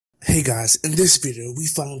Hey guys, in this video we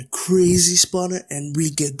found crazy spawner and we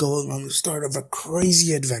get going on the start of a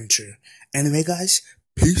crazy adventure. Anyway guys,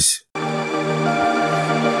 peace. Hello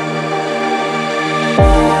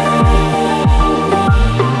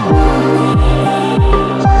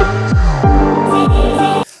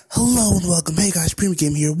and welcome. Hey guys, Premic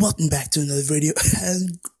Gaming here. Welcome back to another video.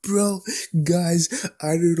 And bro, guys,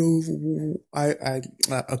 I don't know.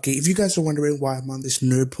 Okay. If you guys are wondering why I'm on this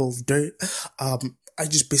nerd pool of dirt, I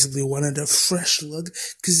just basically wanted a fresh look,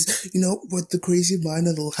 cause you know what, the crazy mind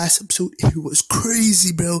of the last episode, it was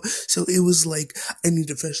crazy, bro. So it was like, I need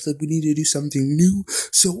a fresh look. We need to do something new.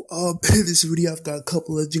 So in this video, I've got a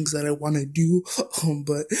couple of things that I want to do.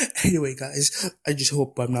 But anyway, guys, I just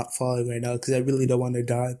hope I'm not falling right now, cause I really don't want to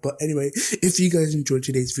die. But anyway, if you guys enjoyed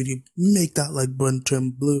today's video, make that like button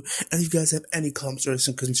turn blue. And if you guys have any comments or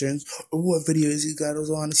some concerns, or what videos you guys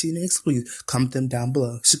want to see next, please comment them down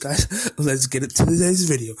below. So guys, let's get into today's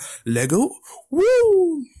video. Lego,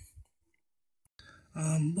 woo!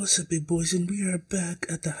 What's up, big boys? And we are back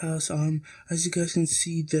at the house. As you guys can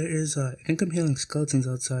see, there is I think I'm hearing skeletons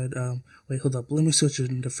outside. Wait, hold up. Let me switch it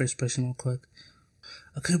into first person real quick.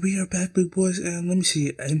 Okay, we are back, big boys, and let me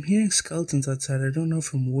see. I'm hearing skeletons outside. I don't know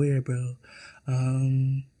from where, bro.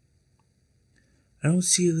 I don't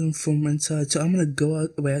see them from inside, so I'm gonna go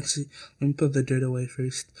out. Wait, actually, let me put the dirt away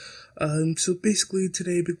first. So basically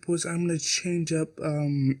today, big boys, I'm gonna change up,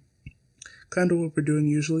 kind of what we're doing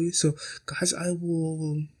usually. So, guys, I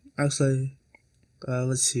will actually,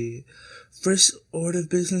 let's see. First order of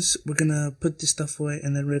business, we're gonna put this stuff away,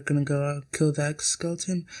 and then we're gonna go kill that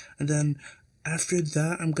skeleton, and then after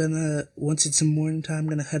that, once it's morning time, I'm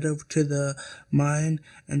gonna head over to the mine,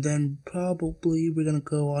 and then probably we're gonna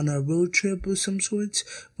go on a road trip of some sorts,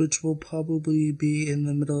 which will probably be in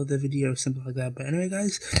the middle of the video or something like that. But anyway,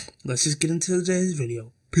 guys, let's just get into today's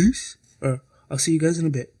video. Peace. Or I'll see you guys in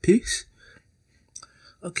a bit. Peace.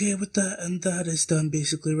 Okay, with that, and that is done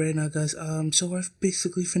basically right now, guys. So I've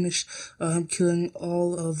basically finished, killing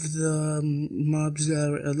all of the mobs that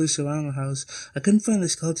are at least around the house. I couldn't find the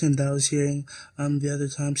skeleton that I was hearing, the other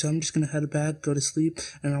time, so I'm just gonna head back, go to sleep,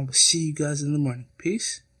 and I will see you guys in the morning.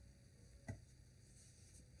 Peace.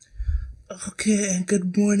 Okay, and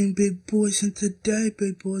good morning, big boys, and today,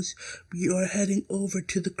 big boys, we are heading over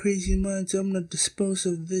to the crazy mine, so I'm gonna dispose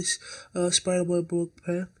of this, spiderweb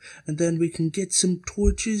pack, and then we can get some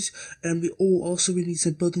torches, and we need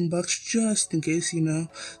some building blocks, just in case, you know,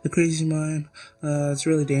 the crazy mine, it's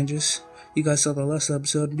really dangerous. You guys saw the last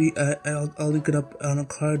episode. I'll link it up on a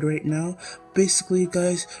card right now. Basically,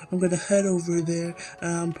 guys, I'm gonna head over there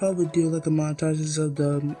and probably do like a montages of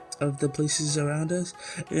the places around us,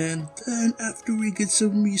 and then after we get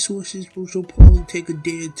some resources, which will probably take a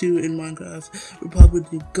day or two in Minecraft, we'll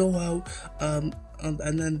probably go out, and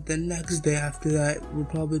then the next day after that, we're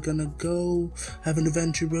probably gonna go have an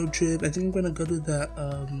adventure road trip. I think I'm gonna go to that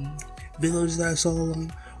village that I saw a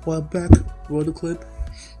while back, roll the clip.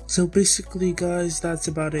 So basically, guys, that's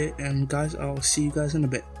about it, and guys, I'll see you guys in a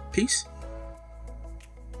bit. Peace.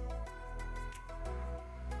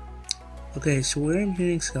 Okay, so where I'm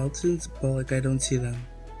hearing skeletons, but like I don't see them.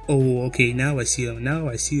 Oh, okay, now I see them. Oh,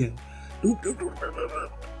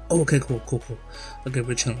 okay, cool. Okay,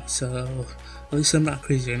 we're chilling. So at least I'm not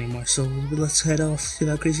crazy anymore. So let's head off to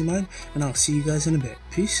that crazy mine, and I'll see you guys in a bit.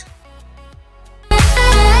 Peace.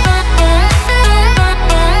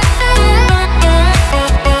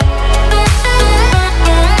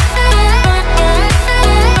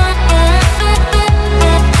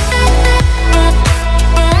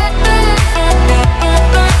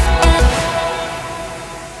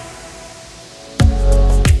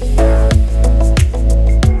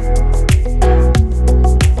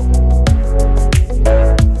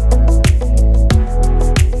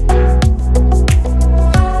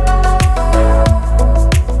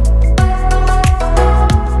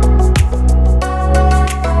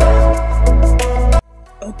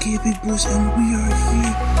 Okay, big boys, and we are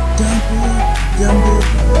here down below.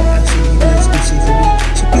 Actually, you guys can see for me.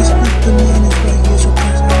 So basically, the mine is right here. So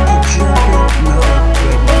guys, I'm gonna jump in. No,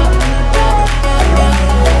 right now,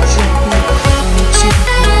 jump in. See if we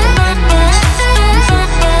can find any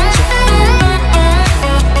resources.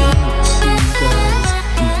 So I'll see you guys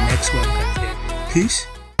in the next one. Peace.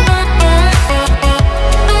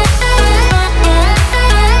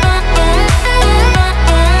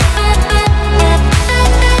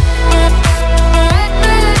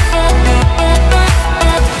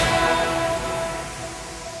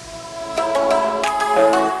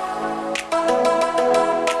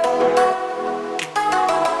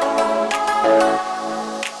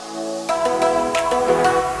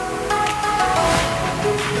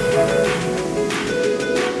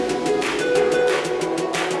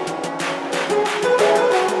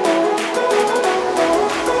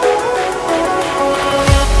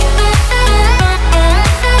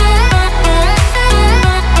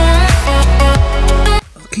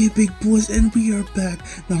 big boys, and we are back.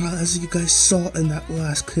 Now, as you guys saw in that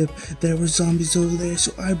last clip, there were zombies over there,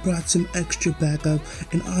 so I brought some extra backup.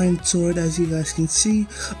 An iron sword, as you guys can see.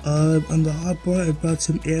 On the hotbar, I brought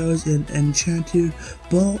some arrows and enchanted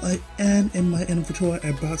bow. And in my inventory,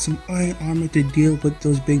 I brought some iron armor to deal with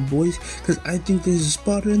those big boys, because I think there's a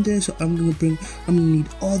spotter in there, so I'm gonna need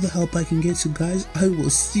all the help I can get. So guys, I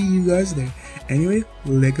will see you guys there. Anyway,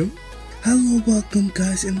 let go. Hello, welcome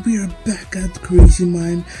guys, and we are back at the Crazy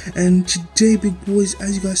Mine. And today, big boys,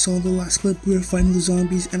 as you guys saw in the last clip, we were fighting the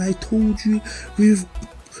zombies, and I told you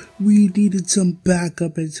we needed some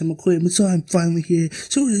backup and some equipment, so I'm finally here.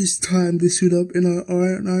 So it is time to suit up in our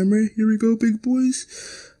iron armor. Here we go, big boys.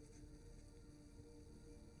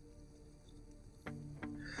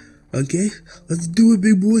 Okay, let's do it,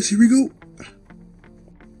 big boys. Here we go.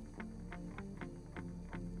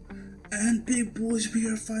 And big boys, we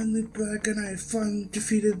are finally back, and I finally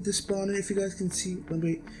defeated the spawner. If you guys can see,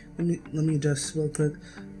 wait, let me adjust real quick.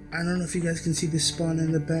 I don't know if you guys can see the spawner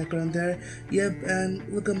in the background there. Yep, and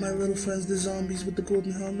look at my little friends, the zombies with the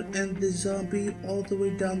golden helmet, and the zombie all the way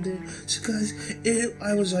down there. So guys,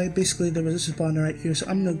 I was right. Basically, there was a spawner right here, so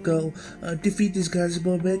I'm gonna go defeat these guys a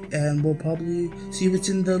little bit, and we'll probably see what's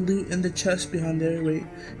in the loot in the chest behind there. Wait,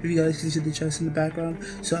 if you guys can see the chest in the background.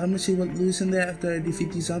 So I'm gonna see what loot's in there after I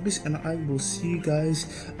defeat these zombies, and I will see you guys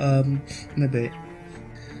in a bit.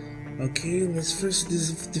 Okay, let's first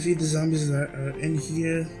defeat the zombies that are in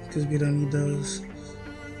here, because we don't need those.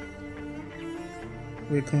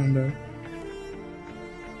 Wait, come on, bro.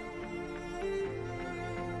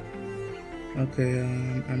 Okay,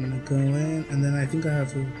 I'm gonna go in, and then I think I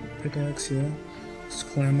have a pickaxe, yeah. Let's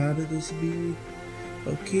climb out of this bee.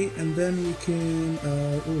 Okay, and then we can,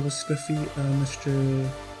 let's defeat Mr.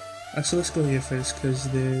 Actually, let's go here first, because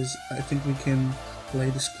I think we can lay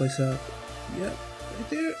this place out. Yep, right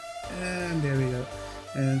there. And there we go.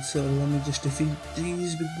 And so let me just defeat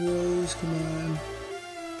these big boys. Come on.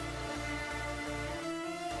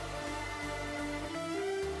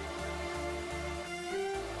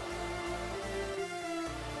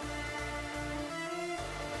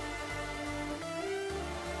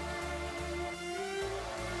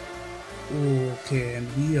 Okay, and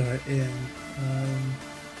we are in.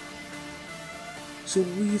 So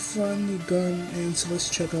we finally gone in. So let's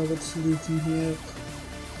check out what's loot in here.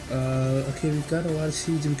 Okay, we've got a lot of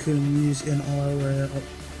seeds we couldn't use in our,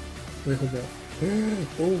 wait, hold up.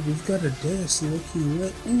 Oh, we've got a disc, looky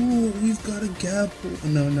what? Ooh, we've got a gapple.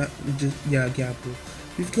 No, gapple.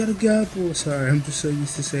 We've got a gapple. Sorry, I'm just so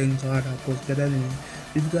used to saying god apples, but anyway.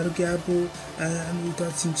 We've got a gapple, and we've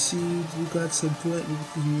got some seeds, we've got some flint we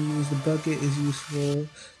can use. The bucket is useful.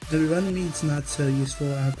 The running meat's not so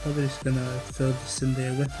useful. I'm probably just gonna fill this in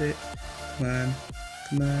there with it. Come on.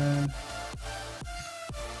 Come on.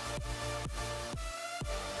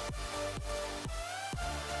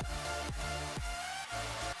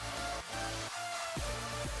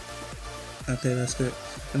 Okay, that's good.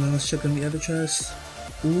 And then let's check on the other chest.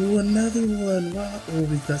 Ooh, another one. Wow. Oh,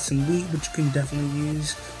 we've got some wheat, which you can definitely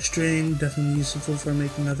use. String, definitely useful for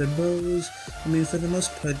making other bows. I mean, for the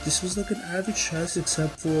most part, this was like an average chest,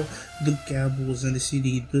 except for the gabbles and the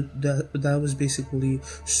CD. That was basically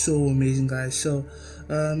so amazing, guys. So,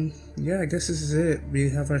 yeah, I guess this is it. We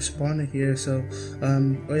have our spawner here. So,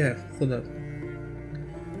 oh yeah, hold up.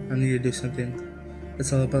 I need to do something.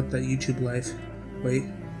 It's all about that YouTube life. Wait.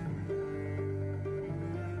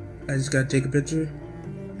 I just gotta take a picture,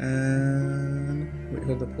 and wait,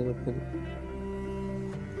 hold up.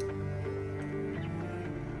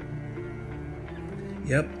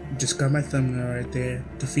 Yep, just got my thumbnail right there.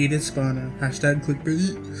 Defeated spawner. Hashtag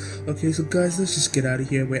clickbait. Okay, so guys, let's just get out of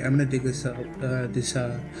here. Wait, I'm gonna dig this out.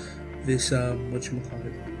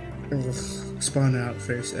 Whatchamacallit? Spawn out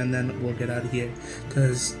first, and then we'll get out of here.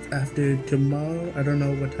 Cause after tomorrow, I don't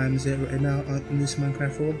know what time is it right now in this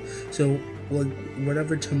Minecraft world. So,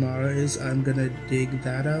 whatever tomorrow is, I'm gonna dig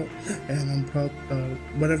that out, and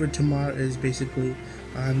whatever tomorrow is, basically,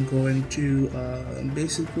 I'm going to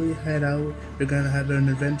basically head out. We're gonna have an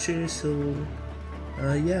adventure. So,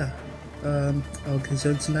 yeah. Okay,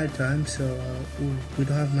 so it's nighttime. So, we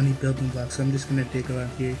don't have many building blocks. So I'm just gonna dig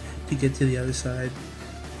around here to get to the other side.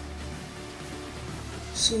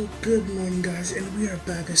 So good morning, guys, and we are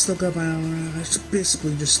back. I still got my armor. I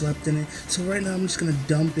basically just slept in it. So right now I'm just gonna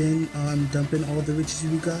dump in all the riches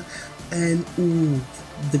we got, and ooh,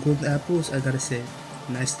 the golden apples. I gotta say,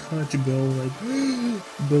 Nice touch, bro. Like,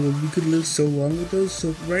 bro, we could live so long with those.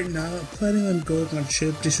 So right now, I'm planning on going on a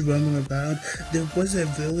trip, just roaming around. There was a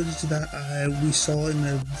village that we saw in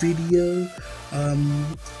a video.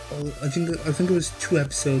 I think it was 2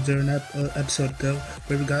 episodes or an episode ago,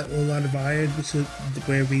 where we got a lot of iron, which is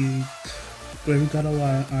where we got a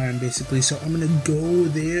lot of iron, basically. So I'm gonna go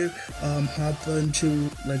there, hop into,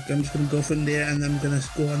 like, I'm just gonna go from there, and then I'm gonna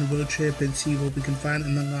go on a road trip and see what we can find,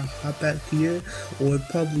 and then I'm gonna hop back here, or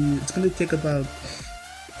probably, it's gonna take about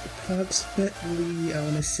approximately, I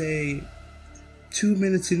wanna say, 2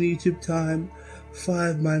 minutes in YouTube time,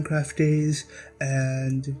 5 Minecraft days,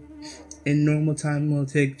 and in normal time will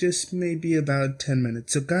take just maybe about 10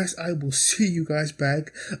 minutes. So guys, I will see you guys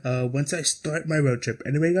back once I start my road trip.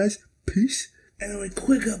 Anyway guys, peace. Anyway,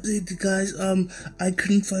 quick update, guys. I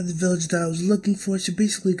couldn't find the village that I was looking for. So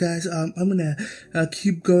basically, guys, I'm gonna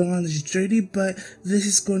keep going on this journey, but this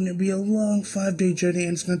is going to be a long 5-day journey,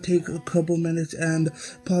 and it's gonna take a couple minutes, and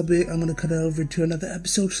probably I'm gonna cut it over to another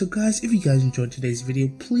episode. So, guys, if you guys enjoyed today's video,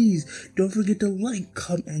 please don't forget to like,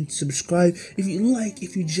 comment, and subscribe. If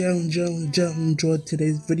you generally enjoyed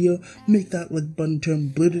today's video, make that like button turn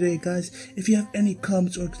blue today, guys. If you have any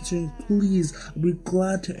comments or concerns, please, I'll be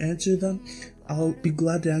glad to answer them. I'll be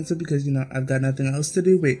glad to answer because, you know, I've got nothing else to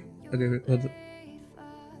do. Wait, hold up.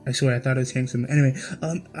 I swear, I thought I was saying something. Anyway,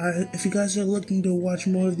 if you guys are looking to watch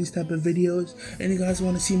more of these type of videos, and you guys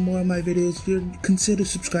want to see more of my videos, consider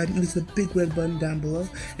subscribing. There's the big red button down below.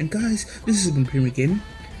 And guys, this has been Premic Gaming.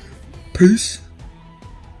 Peace.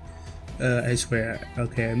 I swear.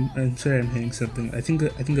 Okay, I'm sorry I'm hitting something. I think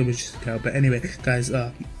it was just a cow. But anyway, guys,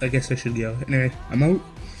 I guess I should go. Anyway, I'm out.